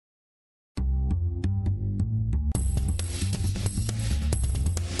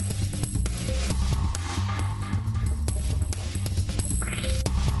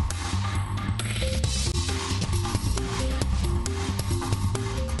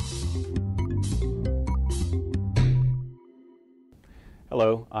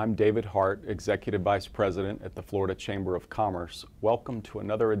Hello, I'm David Hart, Executive Vice President at the Florida Chamber of Commerce. Welcome to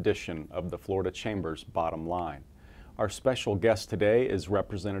another edition of the Florida Chamber's Bottom Line. Our special guest today is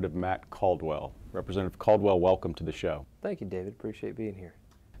Representative Matt Caldwell. Representative Caldwell, welcome to the show. Thank you, David. Appreciate being here.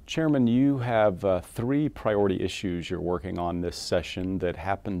 Chairman, you have three priority issues you're working on this session that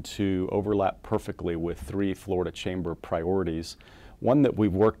happen to overlap perfectly with three Florida Chamber priorities. One that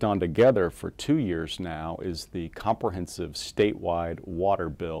we've worked on together for 2 years now is the comprehensive statewide water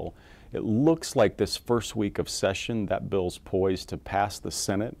bill. It looks like this first week of session that bill's poised to pass the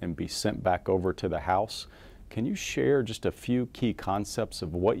Senate and be sent back over to the House. Can you share just a few key concepts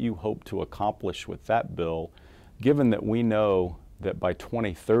of what you hope to accomplish with that bill, given that we know that by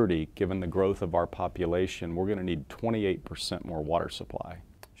 2030, given the growth of our population, we're going to need 28% more water supply?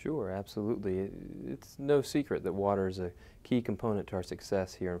 Sure, absolutely. It's no secret that water is a key component to our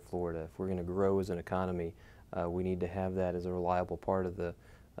success here in Florida. If we're going to grow as an economy, we need to have that as a reliable part of the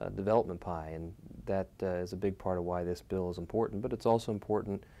development pie, and that is a big part of why this bill is important. But it's also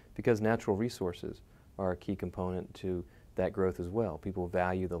important because natural resources are a key component to that growth as well. People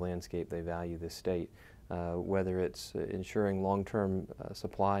value the landscape, they value this state. Whether it's ensuring long-term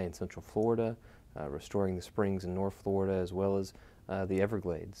supply in Central Florida, restoring the springs in North Florida, as well as the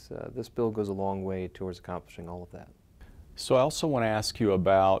Everglades. This bill goes a long way towards accomplishing all of that. So I also want to ask you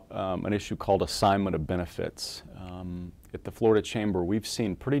about an issue called assignment of benefits. At the Florida Chamber, we've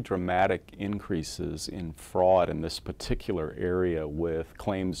seen pretty dramatic increases in fraud in this particular area with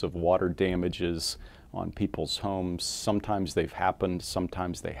claims of water damages on people's homes. Sometimes they've happened,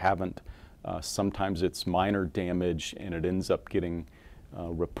 sometimes they haven't. Sometimes it's minor damage and it ends up getting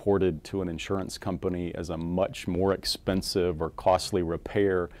reported to an insurance company as a much more expensive or costly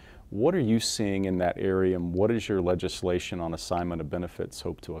repair. What are you seeing in that area, and what does your legislation on assignment of benefits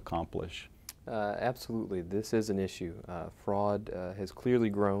hope to accomplish? Absolutely. This is an issue. Fraud has clearly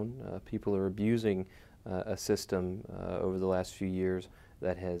grown. People are abusing a system over the last few years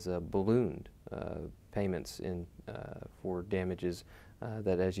that has ballooned payments for damages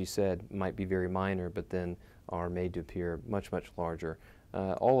that, as you said, might be very minor, but then are made to appear much, much larger.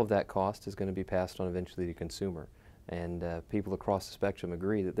 All of that cost is going to be passed on eventually to the consumer. And people across the spectrum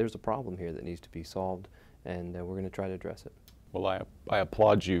agree that there's a problem here that needs to be solved, and we're going to try to address it. Well, I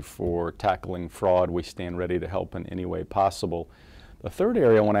applaud you for tackling fraud. We stand ready to help in any way possible. The third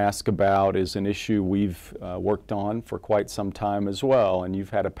area I want to ask about is an issue we've worked on for quite some time as well, and you've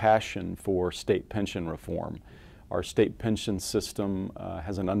had a passion for state pension reform. Our state pension system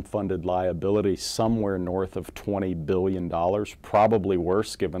has an unfunded liability somewhere north of $20 billion, probably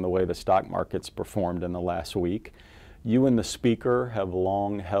worse given the way the stock market's performed in the last week. You and the Speaker have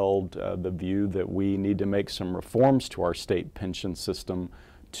long held the view that we need to make some reforms to our state pension system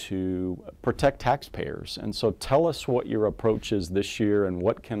to protect taxpayers. And so tell us what your approach is this year and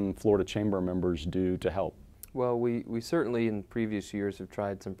what can Florida Chamber members do to help? Well, we certainly in previous years have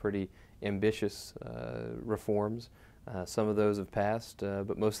tried some pretty ambitious reforms. Some of those have passed,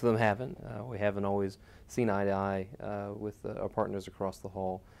 but most of them haven't. We haven't always seen eye to eye with our partners across the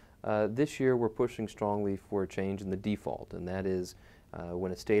hall. This year we're pushing strongly for a change in the default, and that is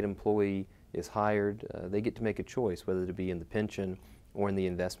when a state employee is hired, they get to make a choice whether to be in the pension or in the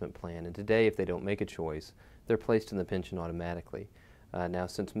investment plan. And today, if they don't make a choice, they're placed in the pension automatically. Now,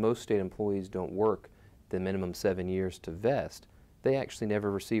 since most state employees don't work the minimum 7 years to vest, they actually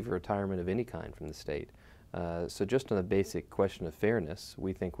never receive a retirement of any kind from the state. So just on a basic question of fairness,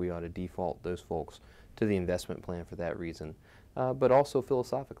 we think we ought to default those folks to the investment plan for that reason. But also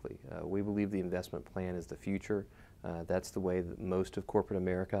philosophically, we believe the investment plan is the future. That's the way that most of corporate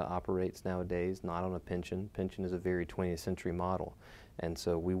America operates nowadays, not on a pension. Pension is a very 20th century model. And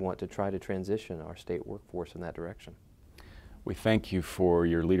so we want to try to transition our state workforce in that direction. We thank you for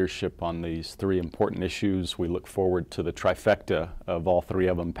your leadership on these three important issues. We look forward to the trifecta of all three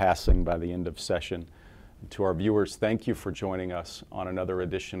of them passing by the end of session. And to our viewers, thank you for joining us on another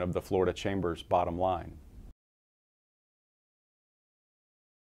edition of the Florida Chamber's Bottom Line.